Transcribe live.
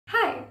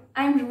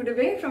I'm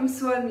Rudabeh from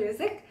Swirl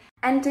Music,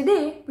 and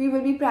today we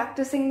will be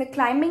practicing the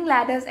climbing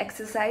ladders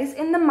exercise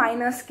in the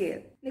minor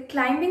scale. The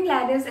climbing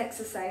ladders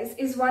exercise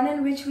is one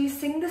in which we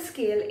sing the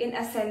scale in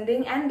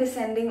ascending and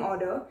descending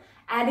order,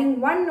 adding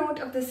one note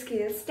of the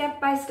scale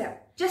step by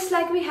step. Just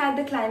like we had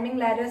the climbing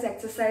ladders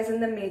exercise in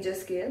the major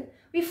scale,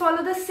 we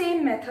follow the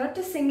same method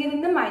to sing it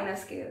in the minor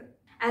scale.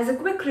 As a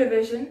quick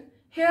revision,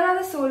 here are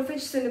the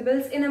solfege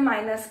syllables in a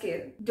minor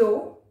scale: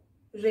 do,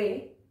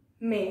 re,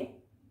 mi,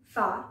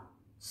 fa,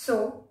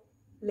 so,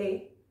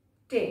 le,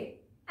 te,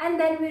 and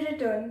then we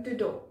return to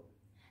do.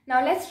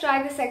 Now let's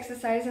try this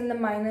exercise in the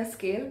minor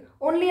scale,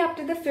 only up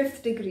to the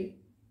 5th degree.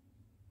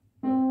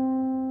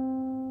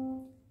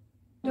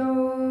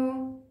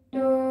 Do,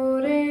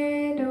 do,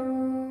 re,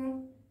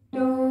 do,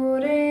 do,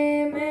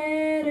 re,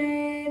 mi,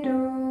 re,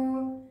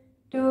 do,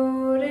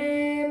 do,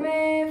 re,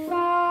 mi,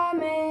 fa,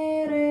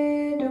 mi,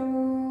 re,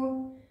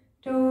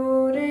 do,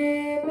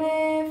 re,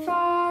 mi,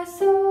 fa,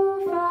 so,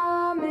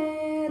 fa,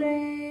 mi,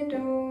 re,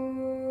 do.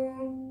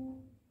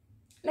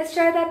 Let's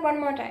try that one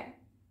more time.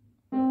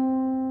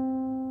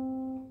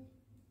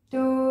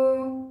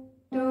 Do,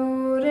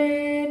 do,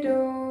 re, do,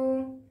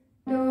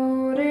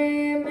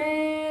 re,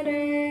 mi,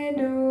 re,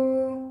 do,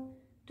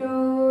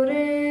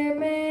 re,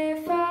 mi,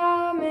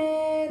 fa,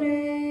 mi,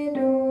 re,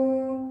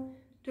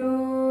 do,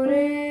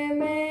 re,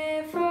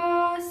 mi,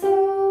 fa, so,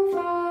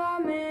 fa,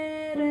 mi,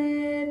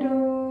 re, do.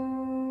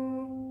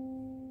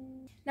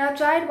 Now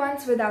try it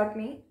once without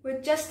me,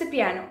 with just the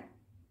piano.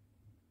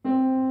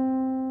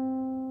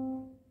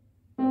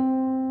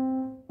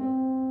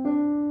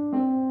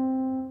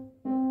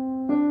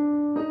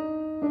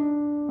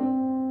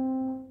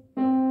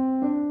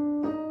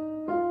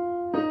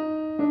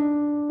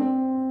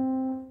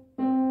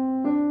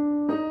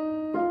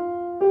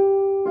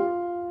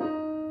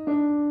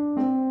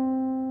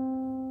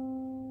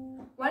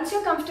 Once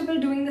you're comfortable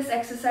doing this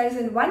exercise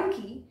in one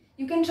key,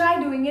 you can try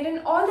doing it in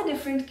all the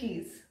different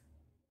keys.